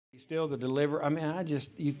He's still the deliverer. I mean,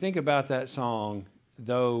 you think about that song,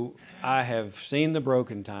 though I have seen the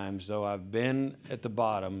broken times, though I've been at the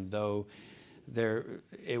bottom, though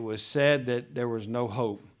it was said that there was no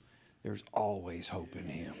hope, there's always hope in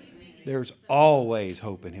him. There's always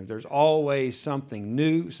hope in him. There's always something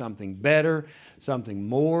new, something better, something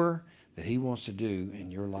more that he wants to do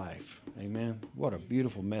in your life. Amen. What a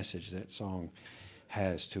beautiful message that song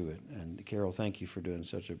has to it. And Carol, thank you for doing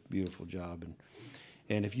such a beautiful job.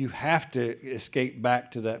 And if you have to escape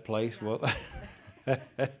back to that place, well,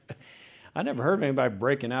 I never heard of anybody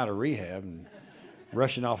breaking out of rehab and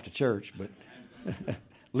rushing off to church, but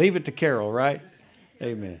leave it to Carol, right?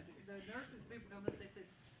 Amen. The nurses, people come up, they said,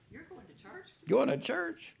 "You're going to church?" Going to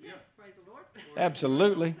church? Yes, praise the Lord.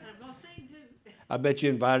 Absolutely. And I'm going to sing too. I bet you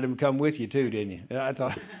invited him to come with you too, didn't you? I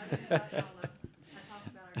thought. I talked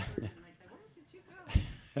about our church, and they said, "Where is it you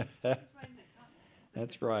go?"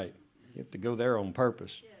 That's right. You have to go there on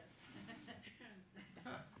purpose.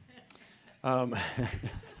 I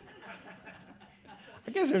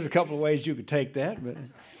guess there's a couple of ways you could take that, but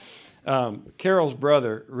Carol's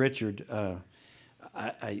brother, Richard,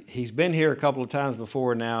 he's been here a couple of times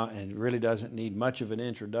before now and really doesn't need much of an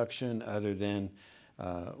introduction other than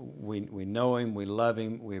we know him, we love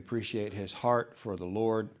him, we appreciate his heart for the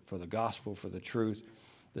Lord, for the gospel, for the truth,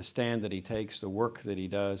 the stand that he takes, the work that he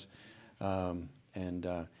does.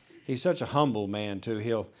 He's such a humble man, too.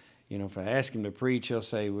 He'll, if I ask him to preach, he'll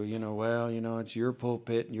say, well, it's your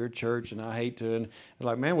pulpit and your church, and I hate to. And I'm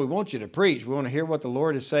like, man, we want you to preach. We want to hear what the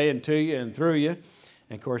Lord is saying to you and through you.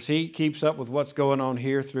 And, of course, he keeps up with what's going on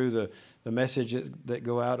here through the messages that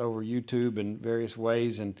go out over YouTube in various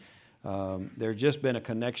ways. And there's just been a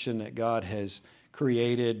connection that God has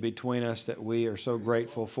created between us that we are so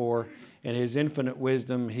grateful for. In his infinite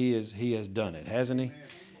wisdom, he has done it, hasn't he?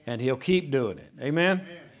 And he'll keep doing it. Amen?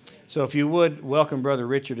 So if you would, welcome Brother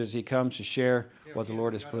Richard as he comes to share what the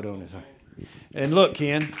Lord has put on his heart. And look,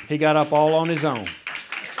 Ken, he got up all on his own.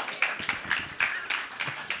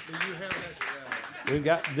 We've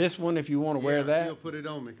got this one if you want to wear that. You'll put it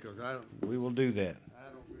on me because I don't. We will do that.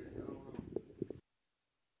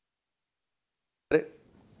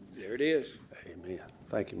 There it is. Amen.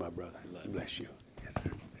 Thank you, my brother. Bless you. Yes, sir.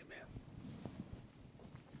 Amen.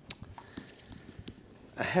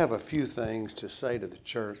 I have a few things to say to the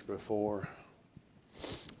church before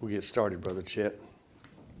we get started, Brother Chet.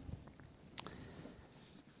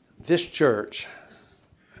 This church,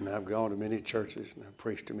 and I've gone to many churches and I've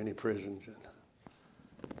preached to many prisons and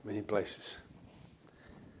many places,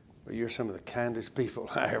 but you're some of the kindest people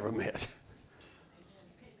I ever met.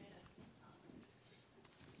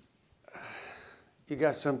 You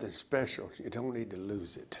got something special. You don't need to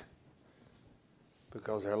lose it,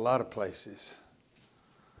 because there are a lot of places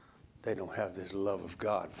they don't have this love of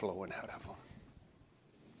God flowing out of them.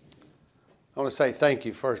 I want to say thank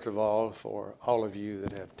you, first of all, for all of you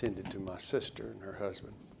that have tended to my sister and her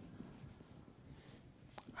husband.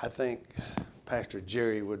 I think Pastor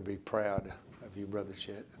Jerry would be proud of you, Brother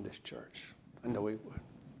Chet, in this church. I know he would.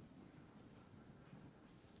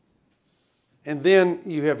 And then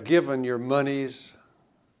you have given your monies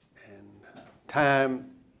and time.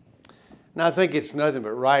 And I think it's nothing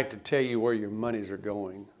but right to tell you where your monies are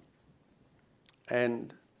going.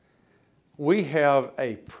 And we have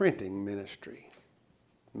a printing ministry,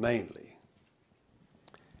 mainly.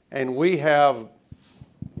 And we have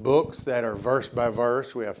books that are verse by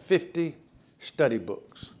verse. We have 50 study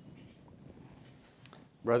books.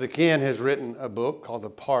 Brother Ken has written a book called The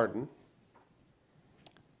Pardon.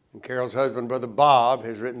 And Carol's husband, Brother Bob,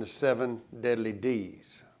 has written the 7 Deadly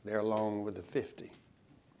D's. They're along with the 50.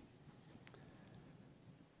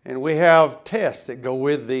 And we have tests that go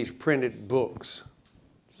with these printed books.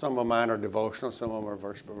 Some of mine are devotional, some of them are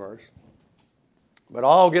verse by verse. But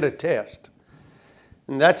all get a test.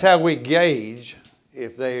 And that's how we gauge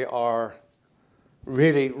if they are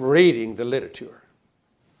really reading the literature.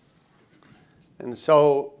 And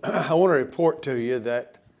so I want to report to you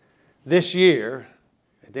that this year,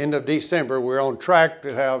 at the end of December, we're on track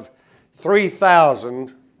to have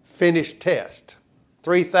 3,000 finished tests,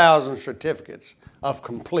 3,000 certificates of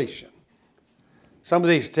completion. Some of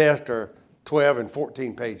these tests are 12 and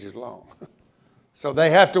 14 pages long. So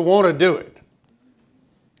they have to want to do it.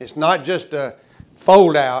 It's not just a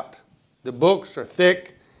fold out. The books are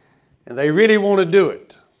thick and they really want to do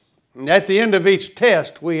it. And at the end of each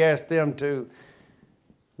test, we ask them to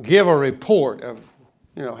give a report of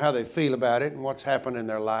how they feel about it and what's happened in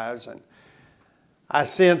their lives. And I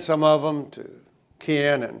sent some of them to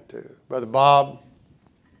Ken and to Brother Bob.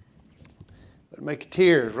 But make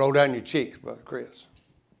tears roll down your cheeks, Brother Chris.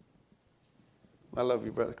 I love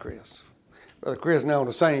you, Brother Chris. Brother Chris and I on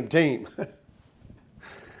the same team.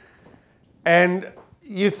 And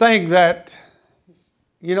you think that,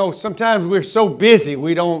 sometimes we're so busy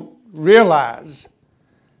we don't realize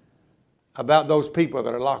about those people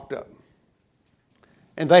that are locked up.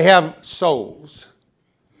 And they have souls.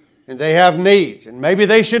 And they have needs. And maybe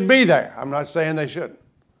they should be there. I'm not saying they shouldn't.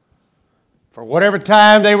 For whatever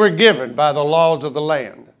time they were given by the laws of the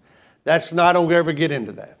land. I don't ever get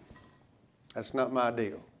into that. That's not my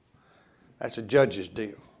deal. That's a judge's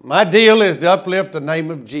deal. My deal is to uplift the name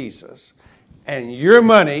of Jesus. And your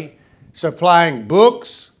money supplying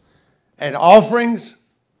books and offerings,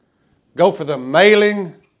 go for the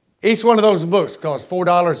mailing. Each one of those books costs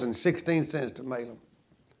 $4.16 to mail them.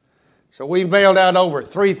 So we've mailed out over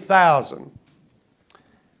 3,000.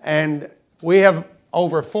 And we have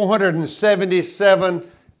over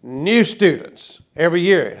 477 new students every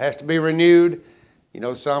year. It has to be renewed.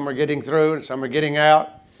 Some are getting through and some are getting out.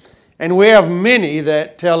 And we have many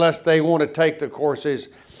that tell us they want to take the courses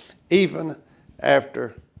even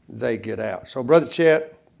after they get out. So Brother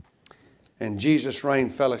Chet and Jesus Reign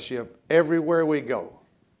Fellowship, everywhere we go,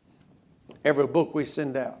 every book we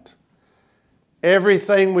send out,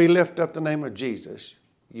 everything we lift up the name of Jesus,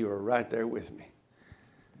 you are right there with me.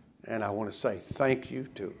 And I want to say thank you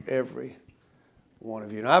to every one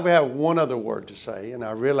of you. Now, I have one other word to say, and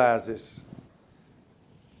I realize this,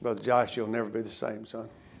 Brother Josh, you'll never be the same, son.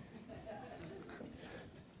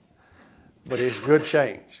 But it's good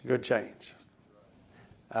change, good change.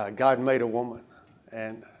 God made a woman,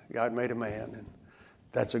 and God made a man, and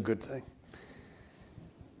that's a good thing.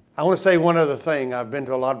 I want to say one other thing. I've been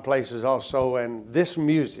to a lot of places also, and this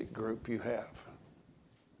music group you have,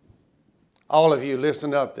 all of you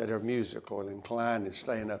listen up that are musical and inclined and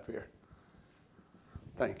staying up here.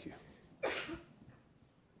 Thank you.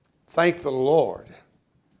 Thank the Lord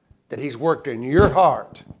that He's worked in your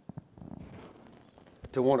heart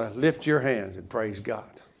to want to lift your hands and praise God.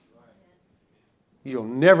 You'll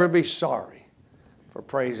never be sorry for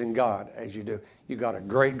praising God as you do. You got a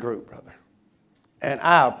great group, brother. And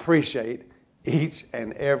I appreciate each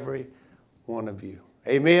and every one of you.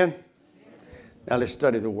 Amen? Now let's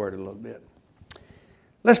study the Word a little bit.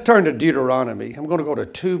 Let's turn to Deuteronomy. I'm going to go to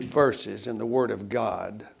 2 verses in the Word of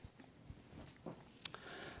God.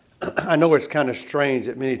 I know it's kind of strange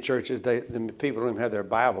that many churches, the people don't have their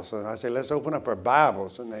Bibles. So I say, let's open up our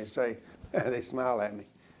Bibles. And they say, they smile at me.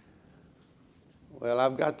 Well,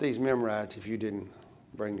 I've got these memorized if you didn't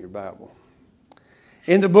bring your Bible.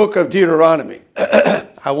 In the book of Deuteronomy,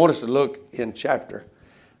 I want us to look in chapter,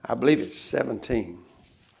 I believe it's 17.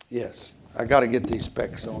 Yes, I got to get these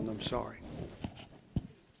specs on. I'm sorry.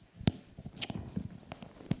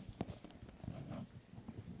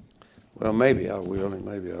 Well, maybe I will and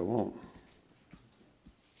maybe I won't.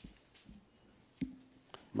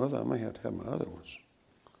 Mother, I may have to have my other ones.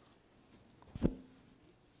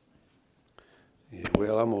 Yeah,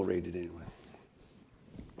 well, I'm going to read it anyway.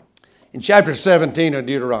 In chapter 17 of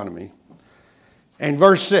Deuteronomy, and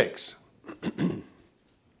verse 6,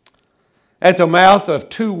 at the mouth of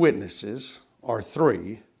 2 witnesses, or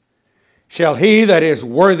 3, shall he that is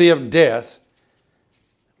worthy of death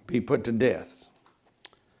be put to death.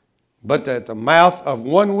 But at the mouth of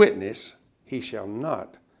 1 witness he shall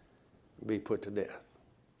not be put to death.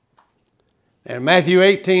 And Matthew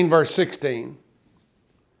 18, verse 16,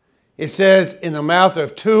 it says, in the mouth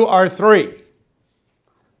of 2 or 3,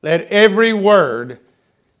 let every word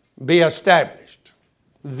be established.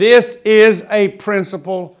 This is a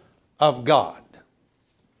principle of God.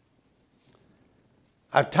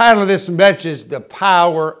 I've titled this message, The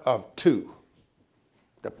Power of 2.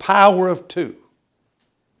 The Power of 2.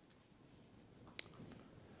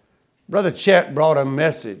 Brother Chet brought a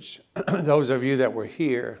message, those of you that were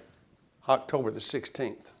here, October the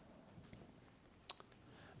 16th.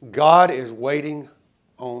 God is waiting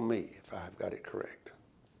on me, if I've got it correct.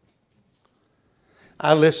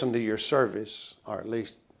 I listened to your service, or at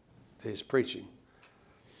least to his preaching,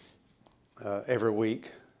 every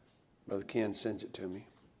week. Brother Ken sends it to me.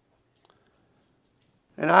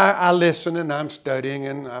 And I listen and I'm studying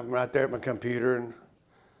and I'm right there at my computer and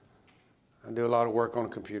I do a lot of work on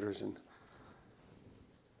computers. And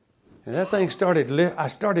that thing I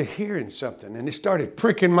started hearing something and it started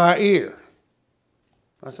pricking my ear.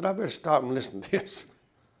 I said, I better stop and listen to this.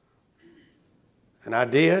 And I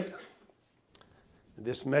did.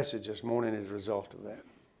 This message this morning is a result of that.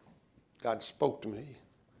 God spoke to me,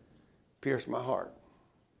 pierced my heart.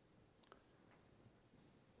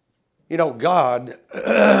 You know, God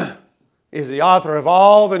is the author of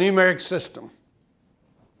all the numeric system.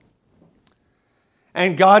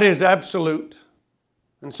 And God is absolute.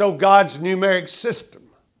 And so God's numeric system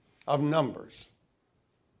of numbers.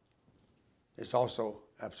 It's also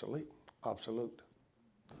absolute. Absolute.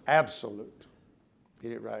 Absolute.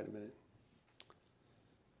 Get it right in a minute.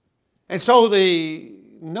 And so the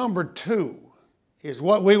number 2 is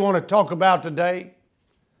what we want to talk about today.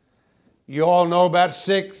 You all know about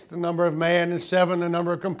 6, the number of man, and 7, the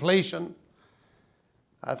number of completion.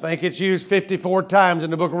 I think it's used 54 times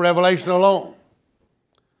in the book of Revelation alone.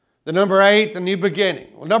 The number 8, the new beginning.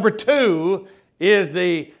 Well, number 2 is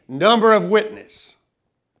the number of witness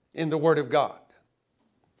in the Word of God.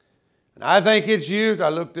 And I think it's used, I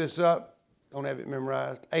looked this up, don't have it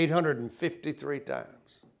memorized, 853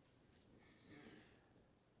 times.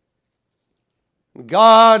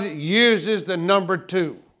 God uses the number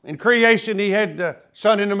 2. In creation, He had the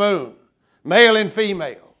sun and the moon, male and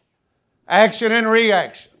female, action and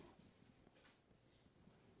reaction.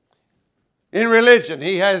 In religion,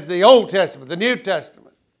 He has the Old Testament, the New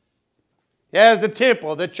Testament. He has the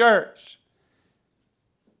temple, the church.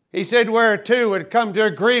 He said where 2 would come to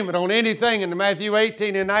agreement on anything in Matthew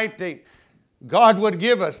 18 and 19, God would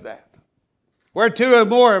give us that. Where 2 or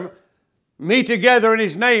more meet together in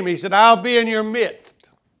His name, He said, I'll be in your midst.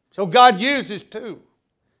 So God uses 2.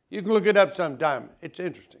 You can look it up sometime. It's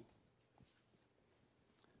interesting.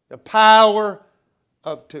 The power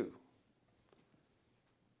of 2.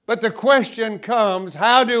 But the question comes,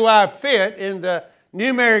 how do I fit in the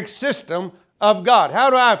numeric system of God? How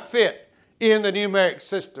do I fit in the numeric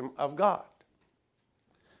system of God?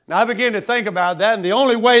 Now I begin to think about that, and the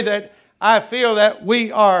only way that I feel that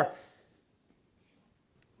we are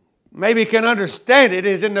maybe can understand it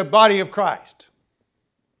is in the body of Christ,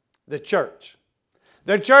 the church.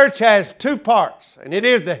 The church has 2 parts, and it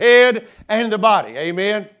is the head and the body.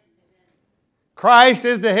 Amen? Christ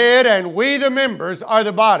is the head, and we the members are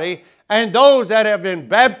the body, and those that have been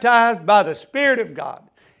baptized by the Spirit of God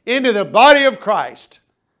into the body of Christ,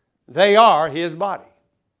 they are His body.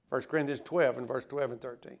 1 Corinthians 12 and verse 12 and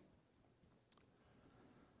 13.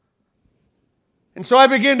 And so I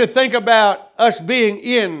begin to think about us being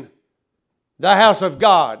in the house of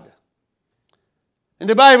God. And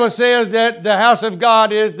the Bible says that the house of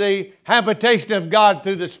God is the habitation of God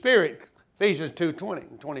through the Spirit. Ephesians 2:20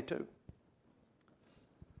 and 22.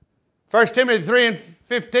 1 Timothy 3 and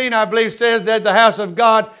 15, I believe, says that the house of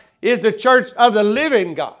God is the church of the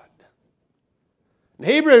living God. And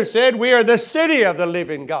Hebrews said we are the city of the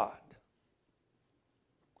living God.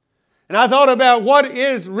 And I thought about what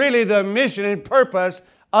is really the mission and purpose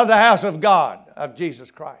of the house of God, of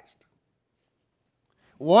Jesus Christ.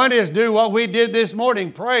 One is do what we did this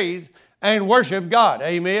morning, praise and worship God.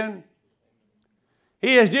 Amen.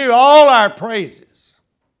 He is due all our praises.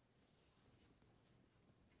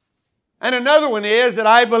 And another one is that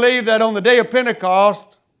I believe that on the day of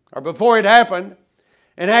Pentecost, or before it happened,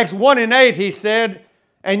 in Acts 1 and 8 he said,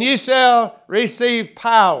 and ye shall receive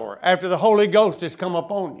power after the Holy Ghost has come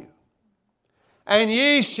upon you. And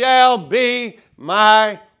ye shall be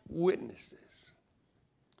my witnesses.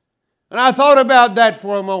 And I thought about that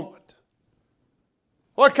for a moment.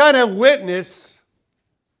 What kind of witness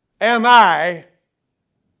am I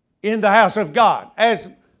in the house of God? As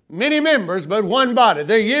many members, but one body,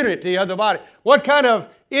 the unity of the body. What kind of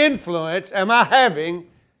influence am I having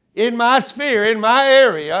in my sphere, in my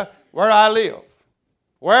area where I live,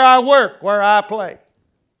 where I work, where I play?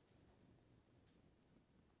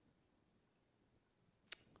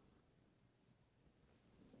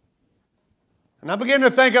 And I begin to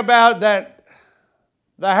think about that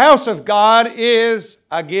the house of God is,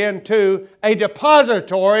 again, too, a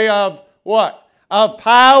depository of what? Of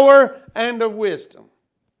power and of wisdom.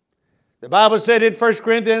 The Bible said in 1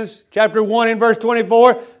 Corinthians chapter 1 and verse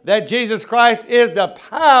 24 that Jesus Christ is the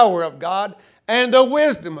power of God and the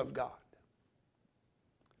wisdom of God.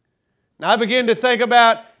 Now I begin to think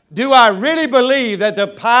about, do I really believe that the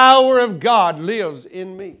power of God lives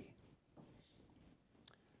in me?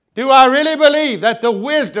 Do I really believe that the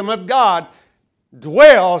wisdom of God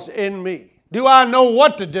dwells in me? Do I know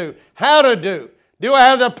what to do, how to do? Do I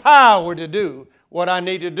have the power to do what I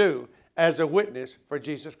need to do as a witness for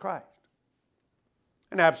Jesus Christ?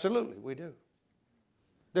 And absolutely we do.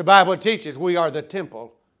 The Bible teaches we are the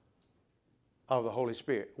temple of the Holy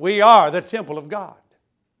Spirit. We are the temple of God.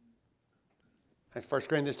 That's 1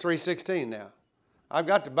 Corinthians 3:16 now. I've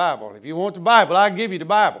got the Bible. If you want the Bible, I'll give you the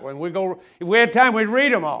Bible. And if we had time, we'd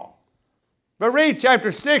read them all. But read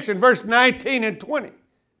chapter 6 and verse 19 and 20.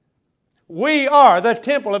 We are the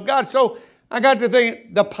temple of God. So I got to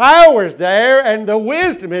think, the power is there and the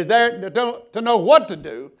wisdom is there to know what to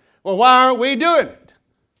do. Well, why aren't we doing it?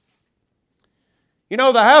 You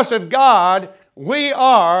know, the house of God, we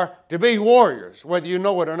are to be warriors, whether you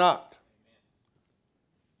know it or not.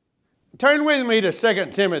 Turn with me to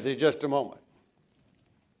 2 Timothy just a moment.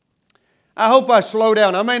 I hope I slow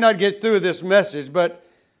down. I may not get through this message, but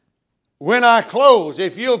when I close,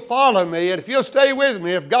 if you'll follow me and if you'll stay with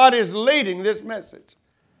me, if God is leading this message,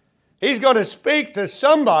 He's going to speak to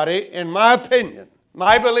somebody, in my opinion,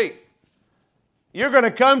 my belief. You're going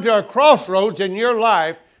to come to a crossroads in your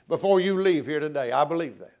life before you leave here today. I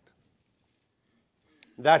believe that.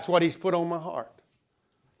 That's what He's put on my heart.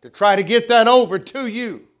 To try to get that over to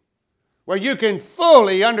you, where you can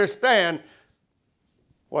fully understand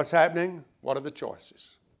what's happening, what are the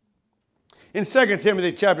choices. In 2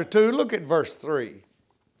 Timothy chapter 2, look at verse 3.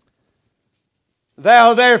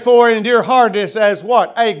 Thou therefore endure hardness as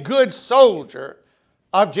what? A good soldier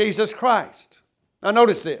of Jesus Christ. Now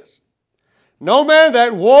notice this. No man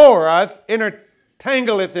that warreth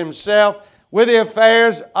entangleth himself with the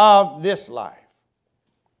affairs of this life,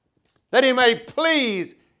 that he may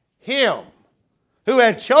please Him who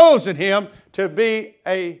had chosen him to be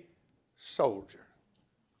a soldier.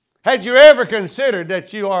 Had you ever considered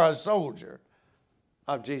that you are a soldier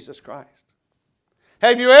of Jesus Christ?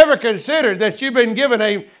 Have you ever considered that you've been given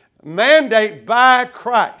a mandate by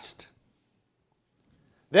Christ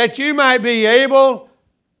that you might be able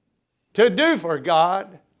to do for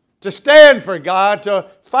God, to stand for God, to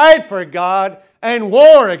fight for God, and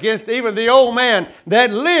war against even the old man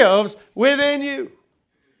that lives within you?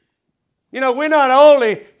 You know, we're not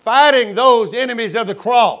only fighting those enemies of the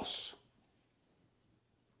cross.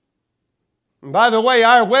 And by the way,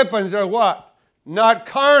 our weapons are what? Not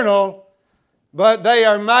carnal, but they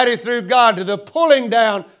are mighty through God to the pulling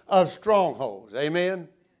down of strongholds. Amen?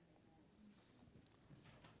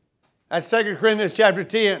 That's 2 Corinthians chapter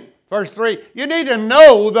 10, verse 3. You need to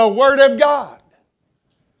know the Word of God.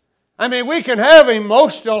 I mean, we can have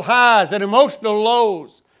emotional highs and emotional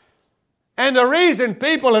lows. And the reason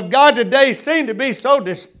people of God today seem to be so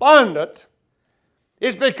despondent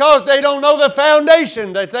is because they don't know the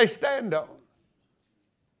foundation that they stand on.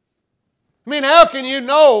 I mean, how can you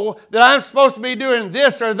know that I'm supposed to be doing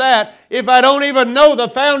this or that if I don't even know the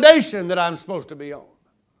foundation that I'm supposed to be on?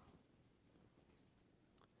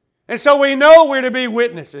 And so we know we're to be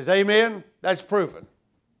witnesses. Amen? That's proven.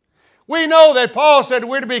 We know that Paul said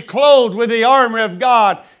we're to be clothed with the armor of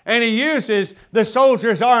God, and he uses the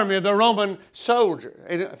soldier's army of the Roman soldier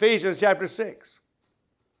in Ephesians chapter 6.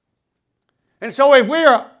 And so if we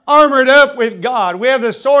are armored up with God, we have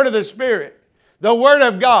the sword of the Spirit, the Word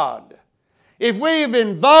of God. If we've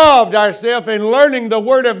involved ourselves in learning the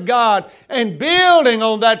Word of God and building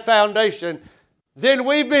on that foundation, then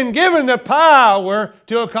we've been given the power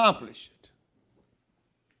to accomplish it.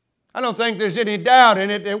 I don't think there's any doubt in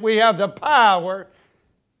it that we have the power.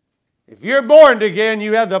 If you're born again,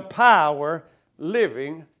 you have the power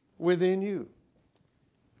living within you.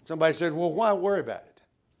 Somebody said, well, why worry about it?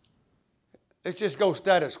 Let's just go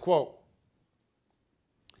status quo.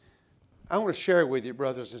 I want to share with you,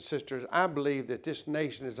 brothers and sisters, I believe that this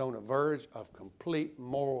nation is on the verge of complete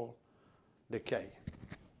moral decay.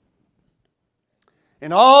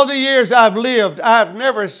 In all the years I've lived, I've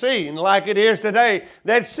never seen, like it is today,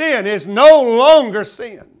 that sin is no longer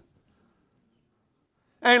sin.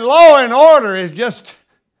 And law and order is just,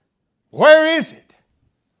 where is it?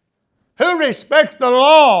 Who respects the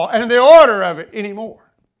law and the order of it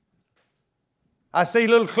anymore? I see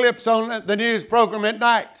little clips on the news program at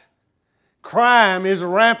night. Crime is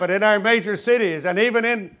rampant in our major cities and even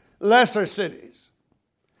in lesser cities.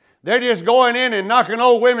 They're just going in and knocking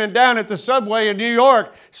old women down at the subway in New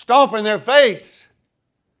York, stomping their face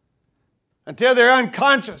until they're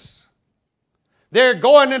unconscious. They're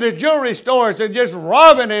going into jewelry stores and just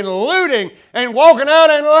robbing and looting and walking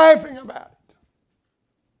out and laughing about it.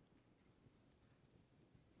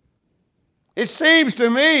 It seems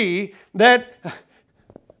to me that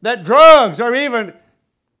drugs are even,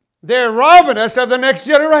 they're robbing us of the next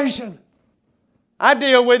generation. I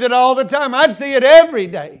deal with it all the time. I see it every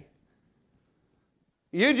day.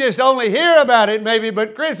 You just only hear about it maybe,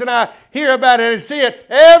 but Chris and I hear about it and see it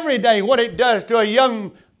every day, what it does to a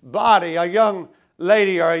young body, a young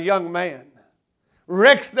lady or a young man.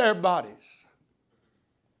 Wrecks their bodies.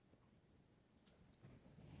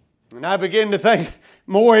 And I begin to think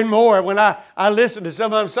more and more when I listen to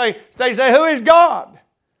some of them say, they say, who is God?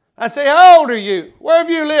 I say, how old are you? Where have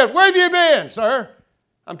you lived? Where have you been, sir?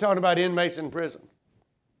 I'm talking about inmates in prison.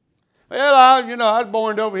 Well, I was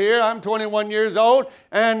born over here. I'm 21 years old,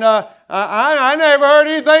 and I never heard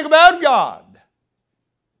anything about God.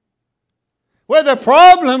 Well, the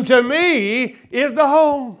problem to me is the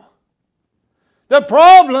home. The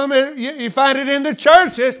problem is you find it in the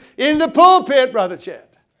churches, in the pulpit, Brother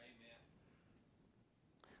Chet.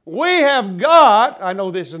 We have got, I know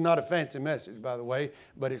this is not a fancy message, by the way,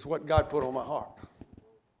 but it's what God put on my heart.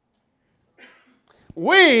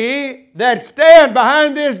 We that stand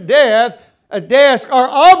behind this desk are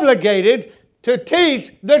obligated to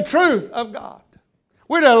teach the truth of God.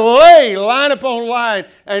 We're to lay line upon line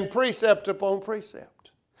and precept upon precept.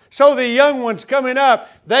 So the young ones coming up,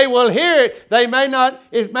 they will hear it.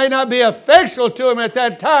 It may not be effectual to them at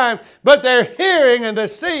that time, but they're hearing and the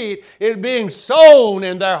seed is being sown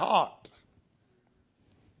in their heart.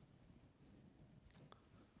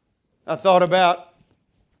 I thought about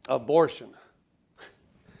abortion.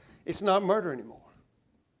 It's not murder anymore.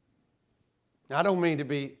 Now, I don't mean to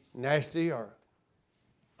be nasty or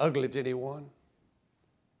ugly to anyone.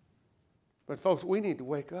 But folks, we need to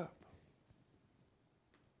wake up.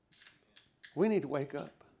 We need to wake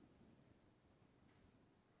up.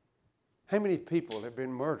 How many people have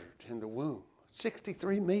been murdered in the womb?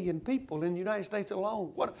 63 million people in the United States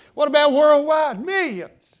alone. What about worldwide?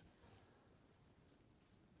 Millions.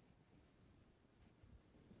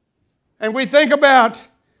 And I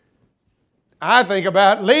think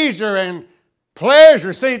about leisure and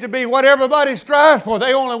pleasure seems to be what everybody strives for.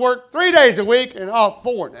 They only work 3 days a week and off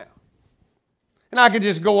 4 now. And I could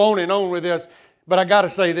just go on and on with this, but I got to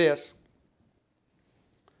say this.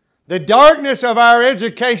 The darkness of our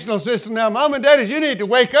educational system now, mom and daddies, you need to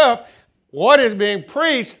wake up what is being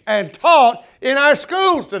preached and taught in our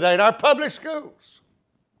schools today, in our public schools.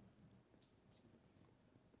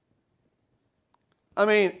 I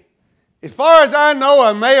mean, as far as I know,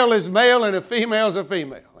 a male is male and a female is a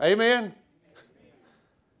female. Amen?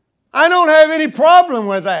 I don't have any problem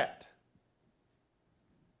with that.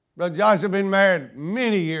 Brother Josh has been married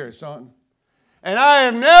many years, son. And I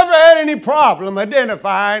have never had any problem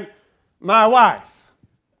identifying my wife.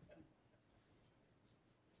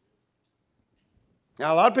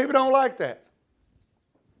 Now, a lot of people don't like that.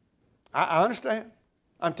 I understand.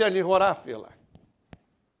 I'm telling you what I feel like.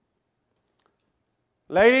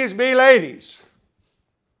 Ladies, be ladies.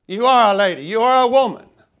 You are a lady. You are a woman.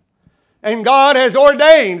 And God has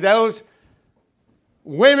ordained those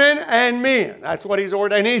women and men. That's what He's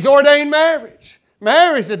ordained. He's ordained marriage.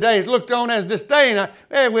 Marriage today is looked on as disdain.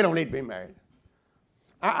 We don't need to be married.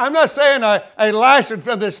 I'm not saying a license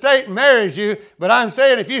from the state marries you, but I'm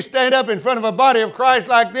saying if you stand up in front of a body of Christ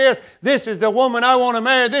like this is the woman I want to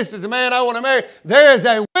marry, this is the man I want to marry, there is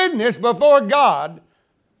a witness before God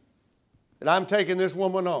that I'm taking this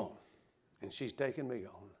woman on, and she's taking me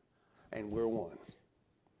on, and we're one.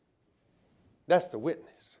 That's the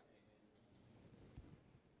witness.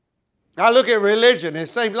 I look at religion, it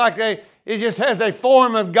seems like it just has a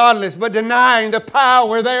form of godliness, but denying the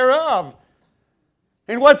power thereof.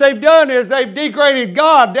 And what they've done is they've degraded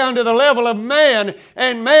God down to the level of man,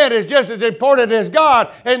 and man is just as important as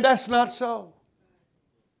God, and that's not so.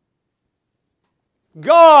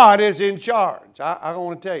 God is in charge. I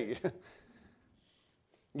want to tell you,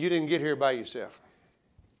 you didn't get here by yourself.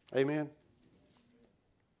 Amen?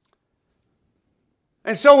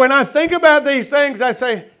 And so when I think about these things, I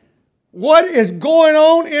say, what is going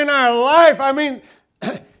on in our life? I mean,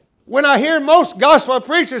 when I hear most gospel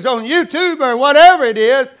preachers on YouTube or whatever it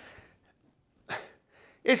is,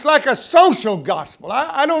 it's like a social gospel.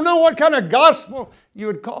 I don't know what kind of gospel you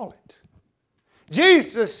would call it.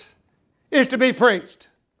 Jesus is to be preached.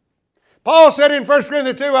 Paul said in 1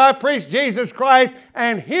 Corinthians 2, I preach Jesus Christ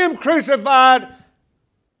and Him crucified.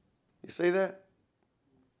 You see that?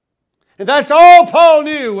 And that's all Paul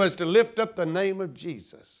knew, was to lift up the name of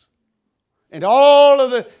Jesus. And all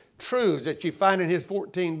of the truths that you find in his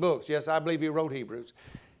 14 books. Yes, I believe he wrote Hebrews.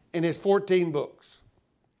 In his 14 books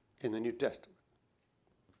in the New Testament.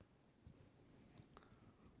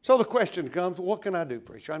 So the question comes, what can I do,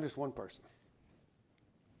 preacher? I'm just one person.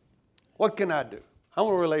 What can I do? I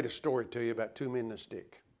want to relate a story to you about 2 men and a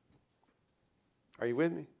stick. Are you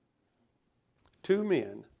with me? 2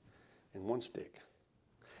 men and 1 stick.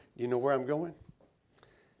 Do you know where I'm going?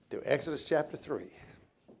 To Exodus chapter 3.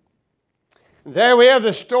 There we have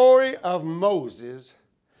the story of Moses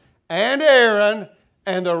and Aaron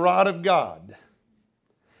and the rod of God.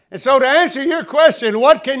 And so to answer your question,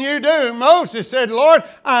 what can you do? Moses said, Lord,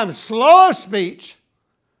 I'm slow of speech.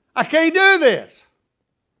 I can't do this.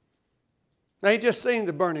 Now, he just seen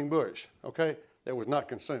the burning bush, okay, that was not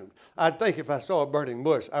consumed. I'd think if I saw a burning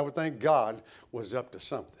bush, I would think God was up to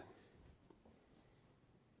something.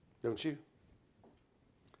 Don't you?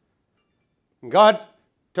 And God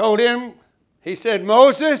told him, He said,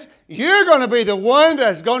 Moses, you're going to be the one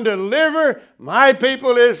that's going to deliver my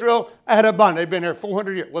people Israel out of bondage. They've been there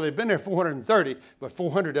 400 years. Well, they've been there 430, but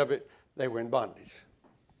 400 of it, they were in bondage.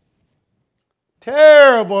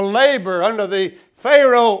 Terrible labor under the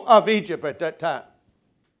Pharaoh of Egypt at that time.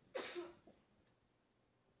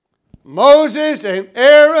 Moses and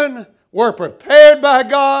Aaron were prepared by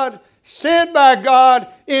God, sent by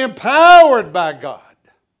God, empowered by God.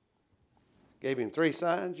 Gave him 3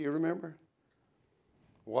 signs, you remember?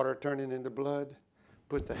 Water turning into blood,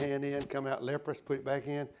 put the hand in, come out leprous, put it back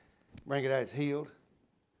in, bring it out as healed.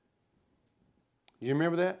 You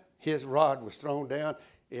remember that? His rod was thrown down.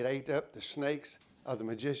 It ate up the snakes of the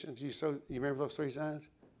magicians. You remember those 3 signs?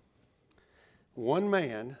 One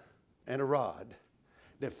man and a rod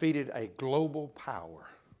defeated a global power.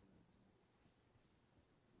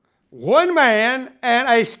 One man and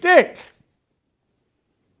a stick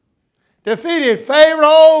defeated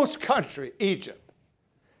Pharaoh's country, Egypt.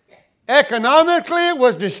 Economically, it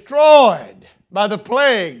was destroyed by the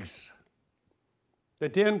plagues, the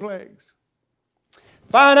 10 plagues.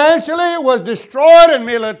 Financially, it was destroyed, and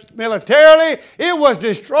militarily, it was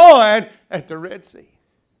destroyed at the Red Sea.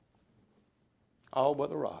 All but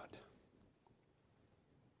the rod.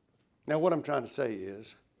 Now, what I'm trying to say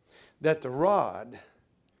is that the rod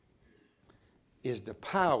is the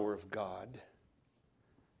power of God,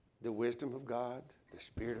 the wisdom of God, the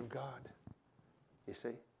Spirit of God. You see?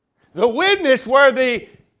 The witness were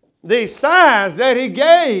the signs that he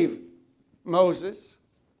gave Moses.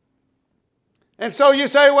 And so you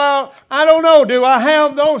say, well, I don't know, do I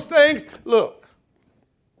have those things? Look,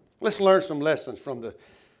 let's learn some lessons from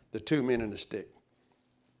the 2 men and the stick.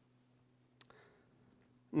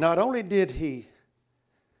 Not only did he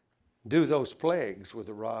do those plagues with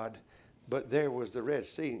the rod, but there was the Red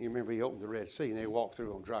Sea. You remember he opened the Red Sea and they walked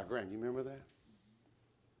through on dry ground. You remember that?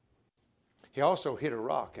 He also hit a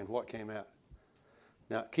rock and what came out?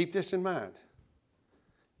 Now, keep this in mind.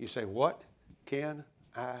 You say, what can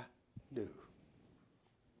I do?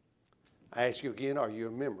 I ask you again, are you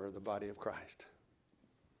a member of the body of Christ?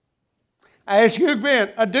 I ask you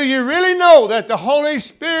again, do you really know that the Holy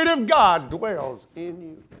Spirit of God dwells in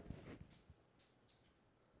you?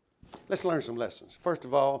 Let's learn some lessons. First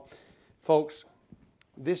of all, folks,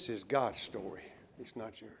 this is God's story. It's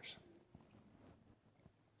not yours.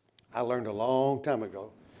 I learned a long time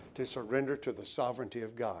ago to surrender to the sovereignty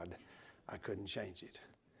of God. I couldn't change it.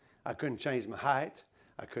 I couldn't change my height.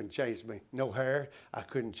 I couldn't change no hair. I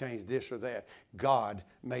couldn't change this or that. God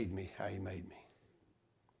made me how he made me.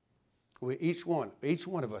 Each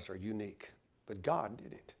one of us are unique, but God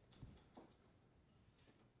did it.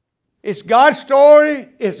 It's God's story,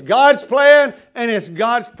 it's God's plan, and it's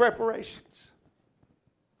God's preparations.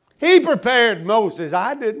 He prepared Moses.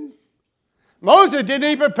 I didn't. Moses didn't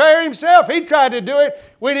even prepare himself. He tried to do it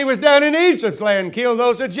when he was down in Egypt's land and killed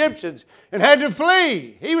those Egyptians and had to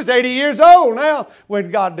flee. He was 80 years old now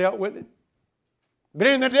when God dealt with it.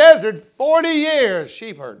 Been in the desert 40 years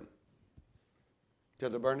sheep herding to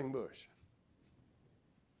the burning bush.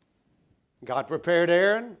 God prepared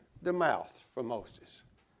Aaron the mouth for Moses.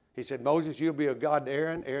 He said, Moses, you'll be a God to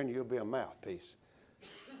Aaron. Aaron, you'll be a mouthpiece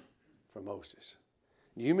for Moses.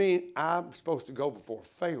 You mean I'm supposed to go before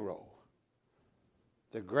Pharaoh,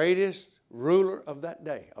 the greatest ruler of that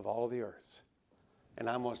day of all the earth, and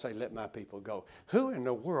I'm going to say, let my people go. Who in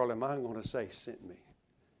the world am I going to say sent me?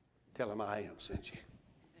 Tell him I am sent you.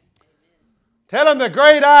 Tell him the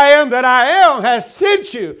great I am that I am has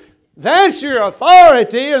sent you. That's your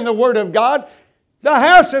authority in the Word of God. The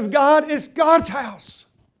house of God is God's house.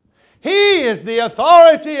 He is the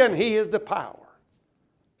authority and He is the power.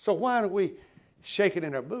 So why do we shake it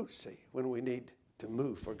in our boots, see, when we need to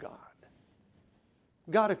move for God?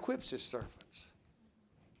 God equips His servants.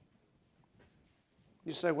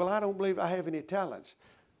 You say, well, I don't believe I have any talents.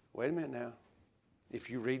 Wait a minute now. If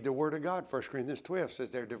you read the Word of God, 1 Corinthians 12 says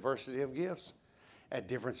there are diversity of gifts, and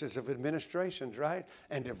differences of administrations, right?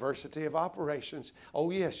 And diversity of operations. Oh,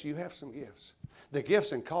 yes, you have some gifts. The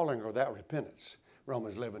gifts and calling are without repentance.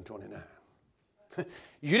 Romans 11:29.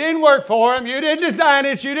 You didn't work for them. You didn't design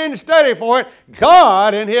it. You didn't study for it.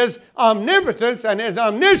 God, in His omnipotence and His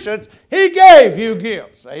omniscience, He gave you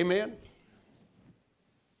gifts. Amen.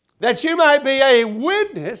 That you might be a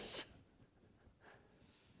witness.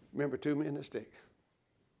 Remember 2 men and a stick.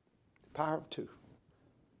 The power of 2.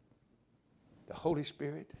 The Holy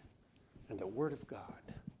Spirit and the Word of God.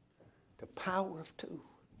 The power of 2.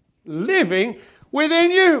 Living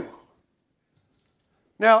within you.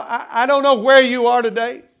 Now, I don't know where you are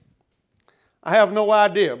today. I have no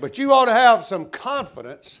idea. But you ought to have some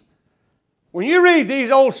confidence. When you read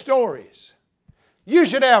these old stories, you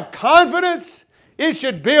should have confidence. It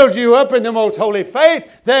should build you up in the most holy faith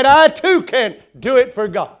that I too can do it for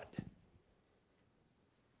God.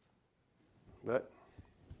 But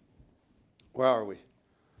where are we?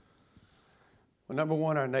 Well, number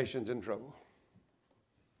one, our nation's in trouble.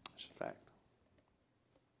 It's a fact.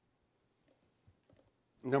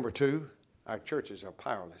 Number two, our churches are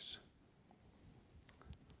powerless.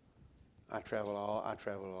 I travel a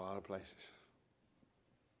lot of places.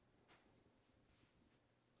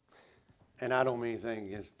 And I don't mean anything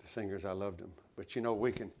against the singers. I loved them. But you know,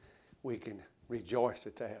 we can rejoice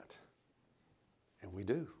at that. And we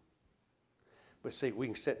do. But see, we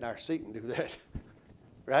can sit in our seat and do that.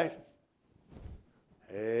 Right?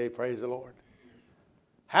 Hey, praise the Lord.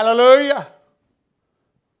 Hallelujah.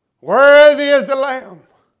 Worthy is the Lamb.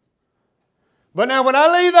 But now when I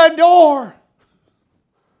leave that door,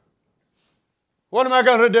 what am I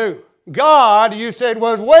going to do? God, you said,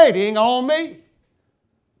 was waiting on me.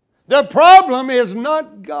 The problem is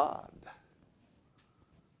not God.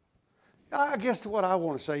 I guess what I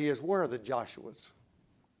want to say is, where are the Joshuas?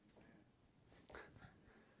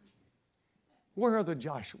 Where are the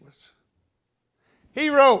Joshuas? He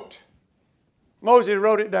wrote. Moses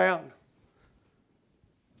wrote it down.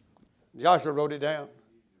 Joshua wrote it down.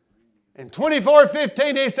 In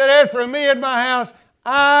 24:15 he said, as for me and my house,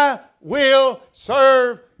 I will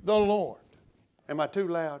serve the Lord. Am I too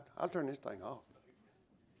loud? I'll turn this thing off.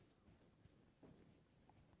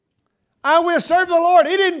 I will serve the Lord.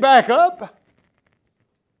 He didn't back up.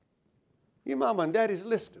 Your mama and daddies,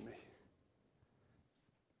 listen to me.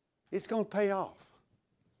 It's going to pay off.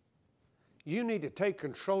 You need to take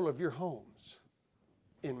control of your homes,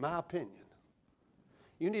 in my opinion.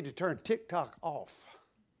 You need to turn TikTok off.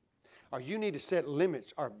 Or you need to set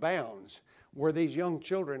limits or bounds where these young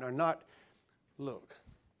children are not. Look,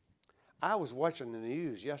 I was watching the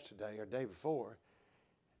news yesterday or the day before,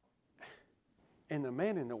 and the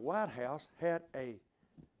man in the White House had a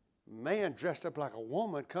man dressed up like a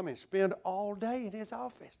woman come and spend all day in his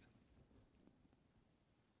office.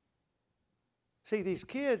 See, these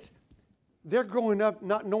kids, they're growing up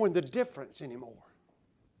not knowing the difference anymore.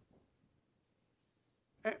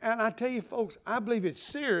 And I tell you, folks, I believe it's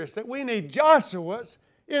serious that we need Joshuas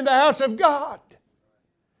in the house of God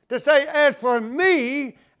to say, as for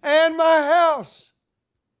me and my house,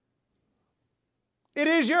 it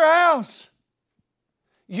is your house.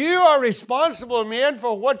 You are responsible, men,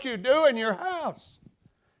 for what you do in your house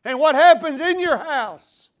and what happens in your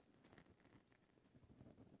house.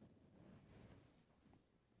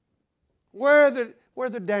 Where are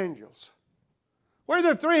the Daniels? Where are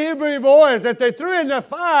the three Hebrew boys that they threw in the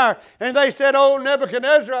fire and they said, oh,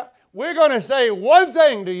 Nebuchadnezzar, we're going to say one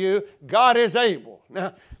thing to you, God is able.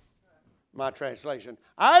 Now, my translation,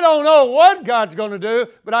 I don't know what God's going to do,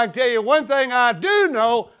 but I can tell you one thing I do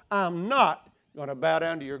know, I'm not going to bow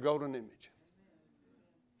down to your golden image.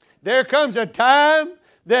 There comes a time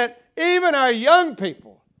that even our young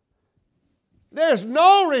people, there's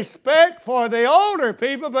no respect for the older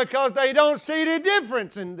people because they don't see the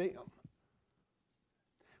difference in them.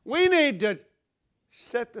 We need to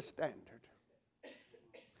set the standard.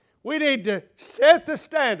 We need to set the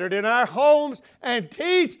standard in our homes and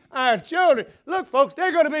teach our children. Look, folks,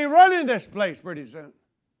 they're going to be running this place pretty soon.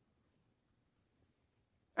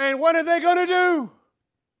 And what are they going to do?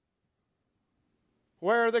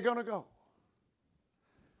 Where are they going to go?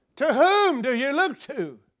 To whom do you look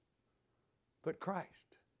to but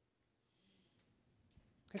Christ?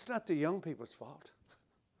 It's not the young people's fault.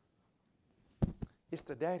 It's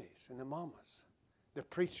the daddies and the mamas, the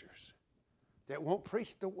preachers that won't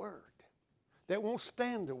preach the word, that won't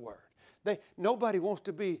stand the word. Nobody wants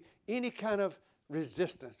to be any kind of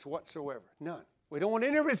resistance whatsoever. None. We don't want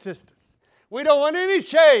any resistance. We don't want any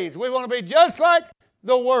change. We want to be just like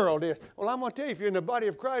the world is. Well, I'm going to tell you, if you're in the body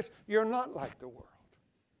of Christ, you're not like the world.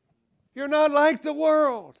 You're not like the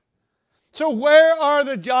world. So where are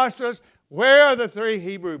the Joshuas? Where are the three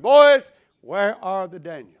Hebrew boys? Where are the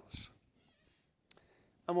Daniels?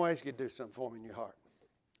 I'm going to ask you to do something for me in your heart.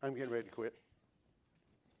 I'm getting ready to quit.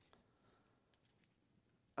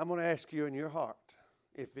 I'm going to ask you in your heart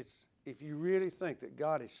if you really think that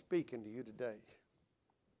God is speaking to you today.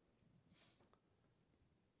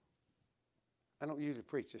 I don't usually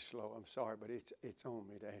preach this slow. I'm sorry, but it's on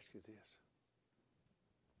me to ask you this.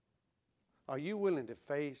 Are you willing to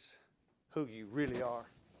face who you really are?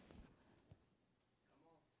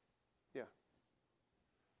 Yeah.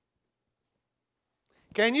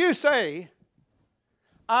 Can you say,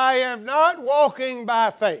 I am not walking by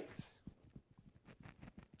faith?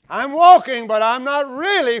 I'm walking, but I'm not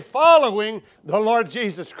really following the Lord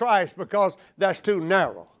Jesus Christ because that's too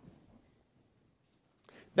narrow.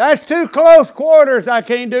 That's too close quarters. I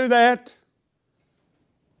can't do that.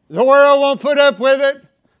 The world won't put up with it.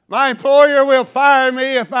 My employer will fire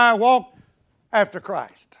me if I walk after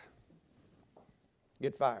Christ.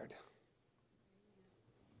 Get fired.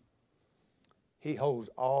 He holds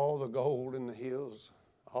all the gold in the hills,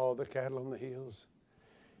 all the cattle on the hills,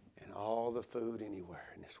 and all the food anywhere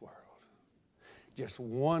in this world. Just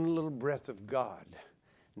one little breath of God,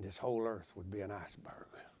 and this whole earth would be an iceberg.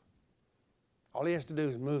 All he has to do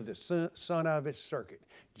is move the sun out of its circuit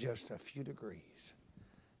just a few degrees,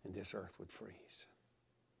 and this earth would freeze.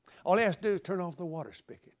 All he has to do is turn off the water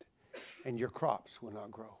spigot, and your crops will not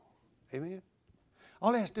grow. Amen?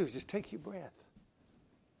 All he has to do is just take your breath.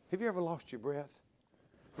 Have you ever lost your breath?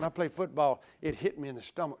 When I played football, it hit me in the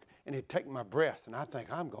stomach, and it'd take my breath, and I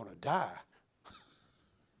think, I'm going to die.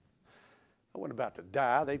 I wasn't about to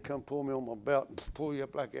die. They'd come pull me on my belt and pull you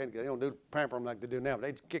up like that. They don't pamper them like they do now, but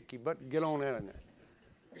they'd kick your butt and get on in there.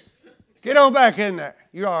 Get on back in there.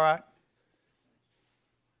 You're all right.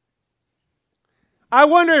 I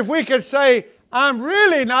wonder if we could say, I'm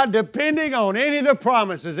really not depending on any of the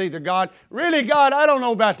promises either, God. Really, God, I don't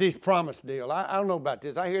know about this promise deal. I don't know about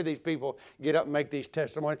this. I hear these people get up and make these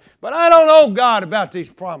testimonies, but I don't know, God, about these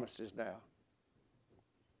promises now.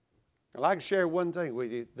 I'd like to share one thing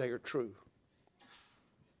with you. They are true.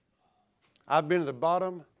 I've been at the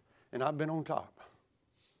bottom and I've been on top.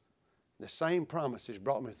 The same promises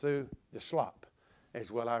brought me through the slop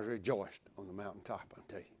as well as I rejoiced on the mountaintop, I'll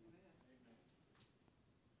tell you.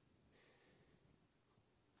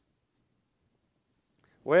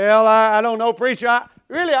 Well, I don't know, preacher.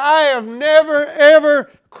 I have never,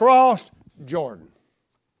 ever crossed Jordan.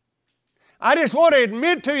 I just want to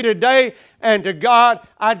admit to you today and to God,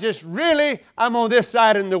 I'm on this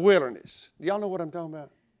side in the wilderness. Do y'all know what I'm talking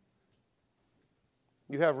about?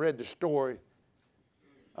 You have read the story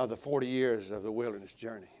of the 40 years of the wilderness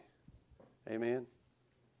journey. Amen?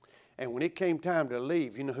 And when it came time to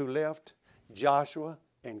leave, you know who left? Joshua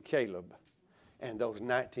and Caleb. And those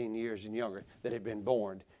 19 years and younger that had been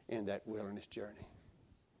born in that wilderness journey.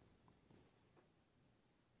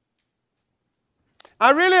 I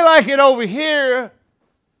really like it over here.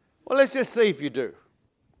 Well, let's just see if you do.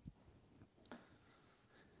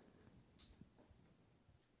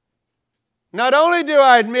 Not only do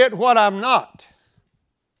I admit what I'm not,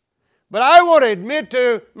 but I want to admit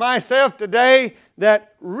to myself today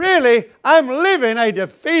that really I'm living a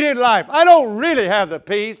defeated life. I don't really have the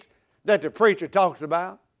peace that the preacher talks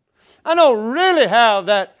about. I don't really have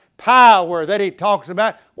that power that he talks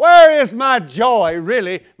about. Where is my joy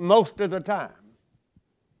really most of the time?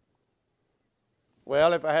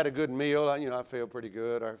 Well, if I had a good meal, I feel pretty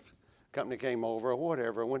good. Or if company came over or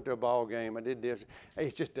whatever, I went to a ball game, I did this.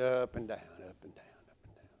 It's just up and down, up and down, up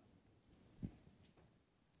and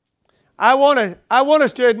down. I want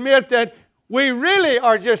us to admit that we really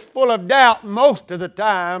are just full of doubt most of the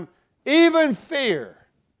time, even fear.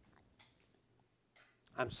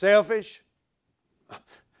 I'm selfish.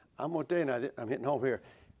 I'm going to tell you now, I'm hitting home here.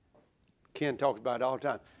 Ken talks about it all the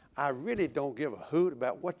time. I really don't give a hoot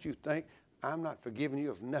about what you think. I'm not forgiving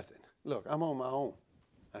you of nothing. Look, I'm on my own.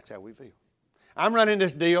 That's how we feel. I'm running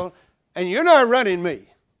this deal, and you're not running me.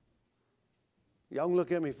 Y'all can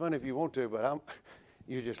look at me funny if you want to, but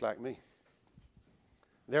you're just like me.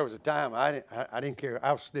 There was a time I didn't care.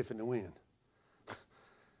 I was sniffing the wind.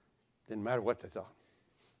 Didn't matter what they thought.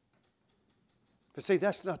 But see,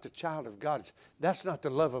 that's not the child of God. That's not the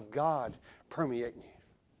love of God permeating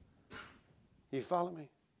you. You follow me?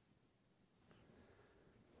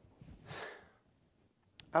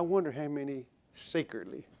 I wonder how many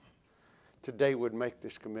secretly today would make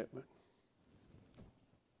this commitment.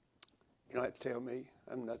 You don't have to tell me.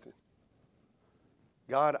 I'm nothing.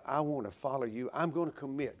 God, I want to follow you. I'm going to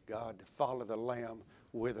commit, God, to follow the Lamb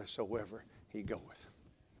whithersoever he goeth.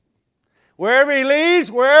 Wherever he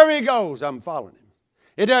leads, wherever he goes, I'm following him.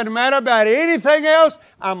 It doesn't matter about anything else.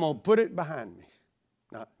 I'm going to put it behind me.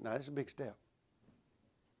 Now, that's a big step.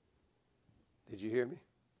 Did you hear me?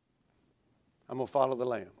 I'm going to follow the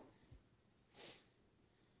Lamb.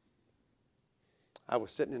 I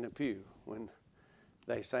was sitting in a pew when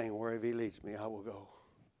they sang, wherever he leads me, I will go.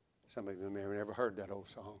 Some of you may have never heard that old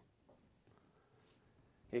song.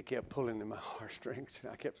 It kept pulling in my heartstrings,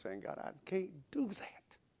 and I kept saying, God, I can't do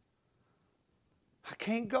that. I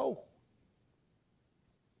can't go.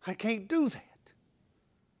 I can't do that.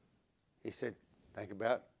 He said, think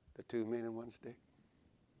about the 2 men and 1 stick.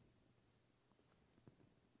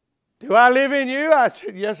 Do I live in you? I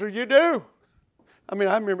said, yes, sir, you do. I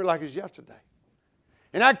remember it like it was yesterday.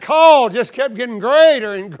 And that call just kept getting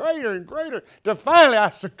greater and greater and greater till finally I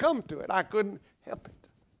succumbed to it. I couldn't help it.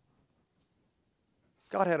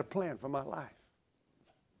 God had a plan for my life.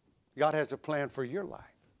 God has a plan for your life.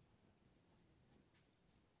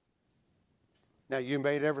 Now, you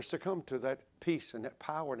may never succumb to that peace and that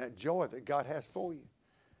power and that joy that God has for you,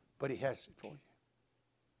 but he has it for you.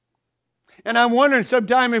 And I'm wondering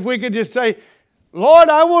sometime if we could just say, Lord,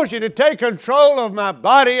 I want you to take control of my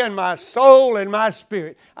body and my soul and my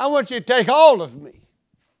spirit. I want you to take all of me.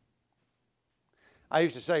 I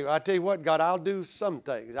used to say, I tell you what, God, I'll do some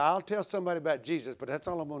things. I'll tell somebody about Jesus, but that's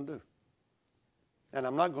all I'm going to do. And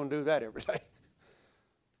I'm not going to do that every day.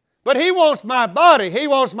 But He wants my body. He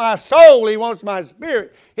wants my soul. He wants my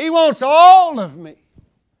spirit. He wants all of me.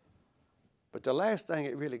 But the last thing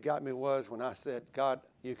it really got me was when I said, God,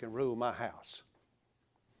 you can rule my house.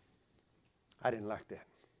 I didn't like that.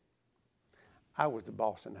 I was the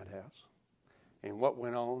boss in that house. And what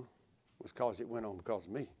went on was because it went on because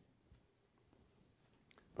of me.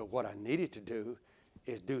 But what I needed to do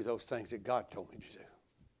is do those things that God told me to do.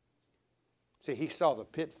 See, He saw the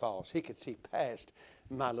pitfalls. He could see past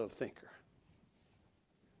my little thinker.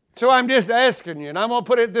 So I'm just asking you, and I'm going to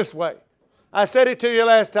put it this way. I said it to you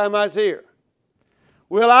last time I was here.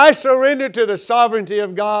 Will I surrender to the sovereignty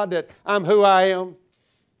of God that I'm who I am?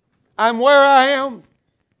 I'm where I am?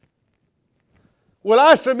 Will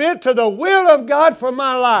I submit to the will of God for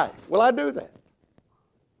my life? Will I do that?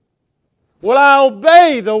 Will I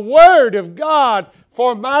obey the Word of God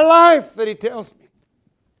for my life that He tells me?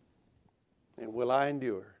 And will I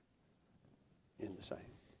endure in the same?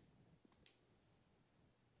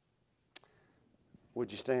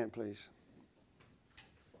 Would you stand, please?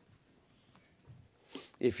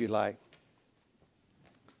 If you like.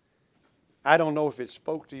 I don't know if it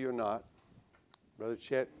spoke to you or not. Brother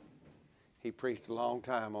Chet, he preached a long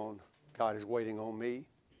time on God is waiting on me.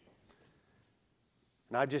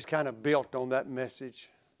 And I just kind of built on that message,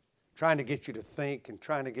 trying to get you to think and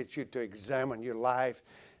trying to get you to examine your life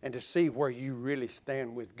and to see where you really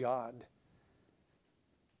stand with God.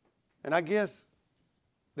 And I guess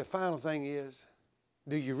the final thing is,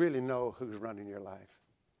 do you really know who's running your life?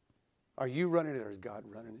 Are you running it or is God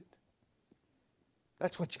running it?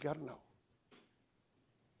 That's what you got to know.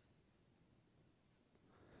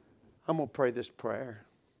 I'm going to pray this prayer.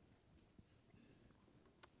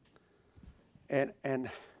 And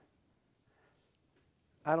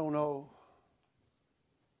I don't know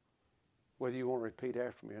whether you want to repeat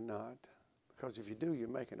after me or not, because if you do, you're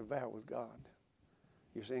making a vow with God.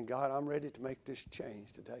 You're saying, God, I'm ready to make this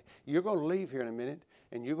change today. You're going to leave here in a minute,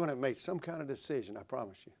 and you're going to make some kind of decision, I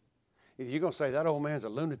promise you. Either you're going to say, that old man's a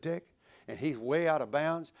lunatic, and he's way out of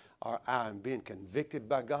bounds, or I'm being convicted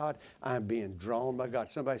by God, I'm being drawn by God.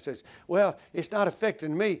 Somebody says, well, it's not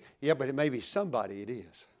affecting me. Yeah, but it may be somebody it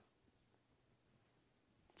is.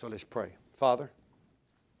 So let's pray. Father,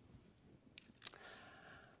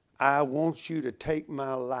 I want you to take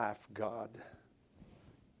my life, God.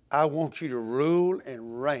 I want you to rule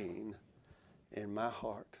and reign in my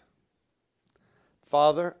heart.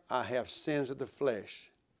 Father, I have sins of the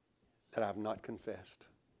flesh that I've not confessed.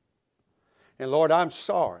 And Lord, I'm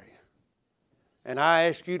sorry. And I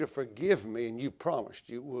ask you to forgive me, and you promised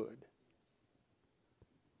you would.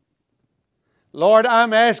 Lord,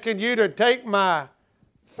 I'm asking you to take my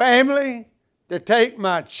family, to take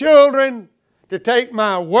my children, to take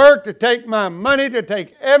my work, to take my money, to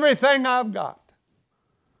take everything I've got.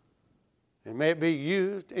 And may it be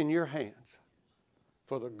used in your hands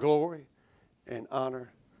for the glory and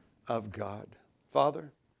honor of God.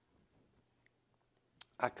 Father,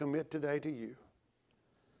 I commit today to you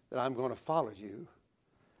that I'm going to follow you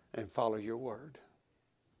and follow your word.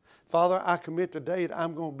 Father, I commit today that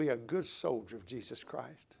I'm going to be a good soldier of Jesus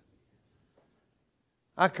Christ.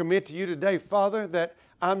 I commit to you today, Father, that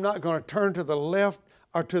I'm not going to turn to the left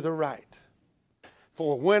or to the right.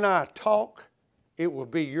 For when I talk, it will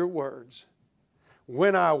be your words.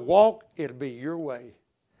 When I walk, it'll be your way.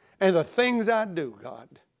 And the things I do, God,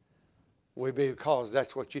 will be because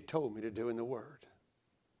that's what you told me to do in the Word.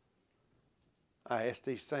 I ask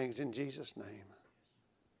these things in Jesus' name.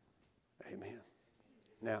 Amen.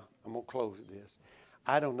 Now, I'm going to close with this.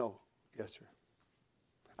 I don't know. Yes, sir.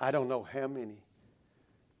 I don't know how many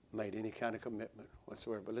made any kind of commitment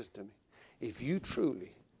whatsoever. But listen to me. If you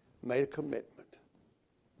truly made a commitment,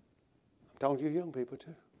 I'm talking to you young people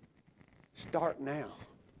too. Start now.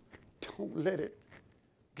 Don't let it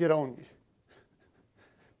get on you.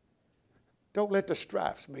 Don't let the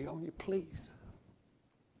stripes be on you, please.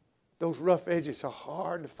 Those rough edges are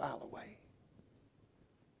hard to file away.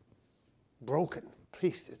 Broken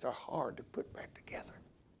pieces are hard to put back together.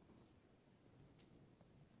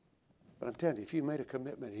 But I'm telling you, if you made a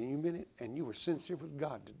commitment and you meant it and you were sincere with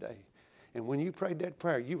God today, and when you prayed that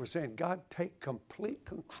prayer, you were saying, God, take complete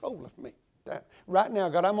control of me. Right now,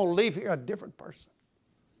 God, I'm going to leave here a different person.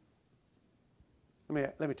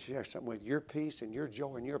 Let me share something with you. Your peace and your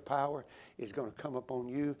joy and your power is going to come upon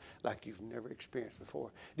you like you've never experienced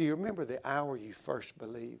before. Do you remember the hour you first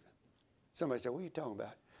believed? Somebody said, what are you talking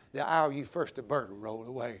about? The hour you first the burden rolled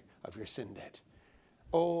away of your sin debt.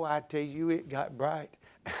 Oh, I tell you, it got bright.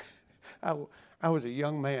 I was a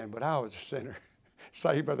young man, but I was a sinner,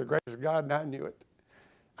 saved by the grace of God, and I knew it.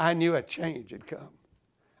 I knew a change had come.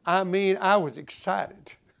 I mean, I was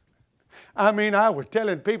excited. I mean, I was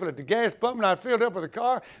telling people at the gas pump, and I filled up with a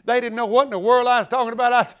car. They didn't know what in the world I was talking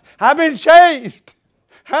about. I've been changed.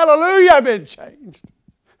 Hallelujah, I've been changed.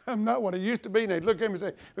 I'm not what I used to be. And they'd look at me and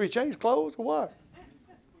say, have you changed clothes or what?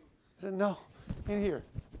 I said, no, in here.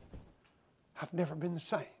 I've never been the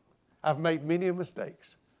same. I've made many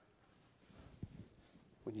mistakes.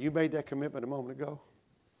 When you made that commitment a moment ago,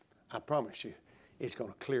 I promise you, it's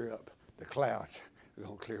going to clear up. The clouds are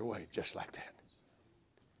going to clear away just like that.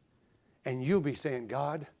 And you'll be saying,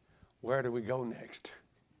 God, where do we go next?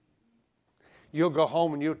 You'll go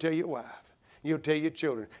home and you'll tell your wife. You'll tell your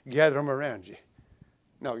children. Gather them around you.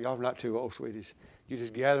 No, y'all not too old, sweeties. You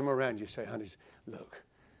just gather them around you and say, honey, look,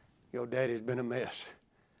 your daddy's been a mess.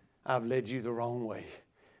 I've led you the wrong way.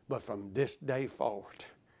 But from this day forward,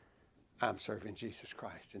 I'm serving Jesus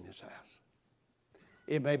Christ in this house.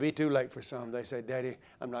 It may be too late for some. They say, Daddy,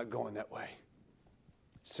 I'm not going that way.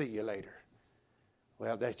 See you later.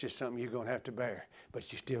 Well, that's just something you're going to have to bear.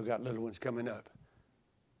 But you still got little ones coming up.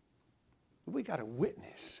 We got a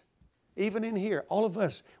witness. Even in here, all of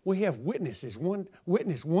us, we have witnesses, one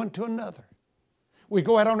to another. We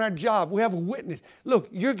go out on our job, we have a witness. Look,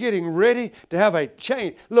 you're getting ready to have a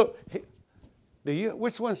change. Look,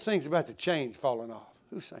 which one sings about the chains falling off?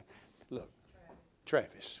 Who sings? Look,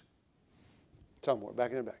 Travis. Somewhere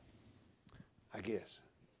back in the back, I guess.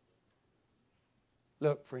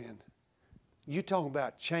 Look, friend, you talking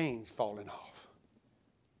about chains falling off.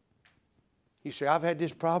 You say, I've had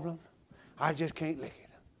this problem. I just can't lick it.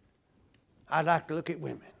 I like to look at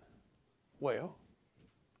women. Well,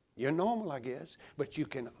 you're normal, I guess, but you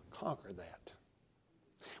can conquer that.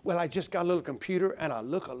 Well, I just got a little computer and I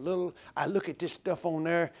look at this stuff on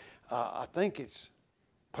there. I think it's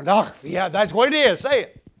pornography. Yeah, that's what it is. Say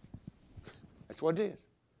it. That's what it is.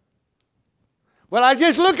 Well, I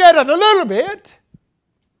just look at it a little bit.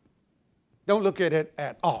 Don't look at it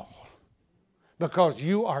at all. Because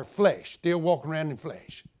you are flesh, still walking around in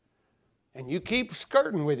flesh. And you keep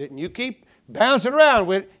skirting with it and you keep bouncing around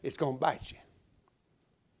with it, it's going to bite you.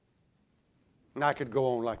 And I could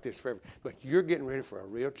go on like this forever. But you're getting ready for a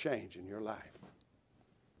real change in your life.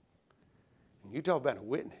 And you talk about a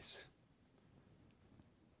witness.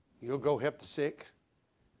 You'll go help the sick.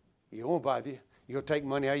 You won't bother you. You'll take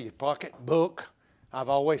money out of your pocket, book. I've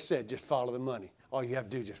always said just follow the money. All you have to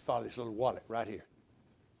do is just follow this little wallet right here.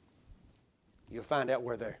 You'll find out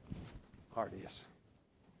where their heart is.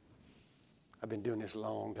 I've been doing this a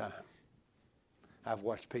long time. I've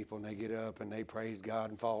watched people and they get up and they praise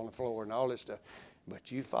God and fall on the floor and all this stuff.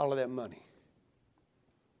 But you follow that money.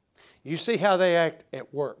 You see how they act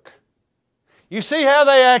at work. You see how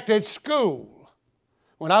they act at school.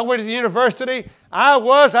 When I went to the university, I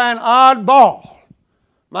was an oddball.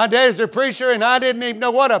 My daddy's a preacher and I didn't even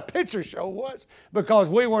know what a picture show was because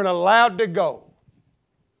we weren't allowed to go.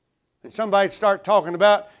 And somebody'd start talking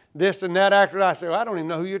about this and that actor. I say, well, I don't even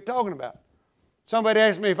know who you're talking about. Somebody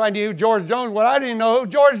asked me if I knew who George Jones was. Well, I didn't even know who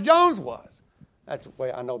George Jones was. That's the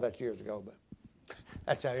way I know that's years ago, but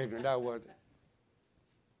that's how ignorant I was.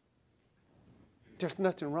 There's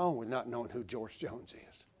nothing wrong with not knowing who George Jones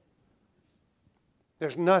is.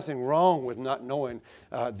 There's nothing wrong with not knowing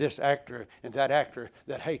this actor and that actor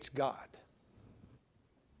that hates God.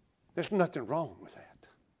 There's nothing wrong with that.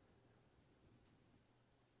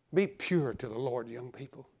 Be pure to the Lord, young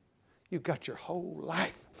people. You've got your whole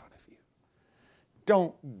life in front of you.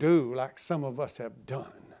 Don't do like some of us have done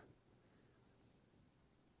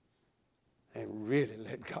and really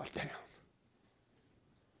let God down.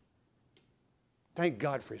 Thank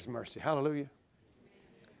God for His mercy. Hallelujah.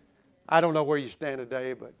 I don't know where you stand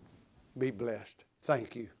today, but be blessed.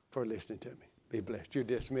 Thank you for listening to me. Be blessed. You're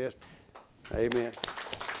dismissed. Amen.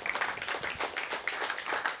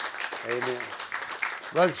 Amen.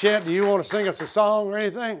 Brother Chet, do you want to sing us a song or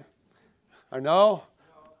anything? Or no?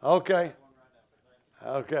 Okay.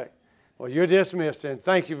 Okay. Well, you're dismissed, and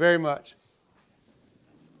thank you very much.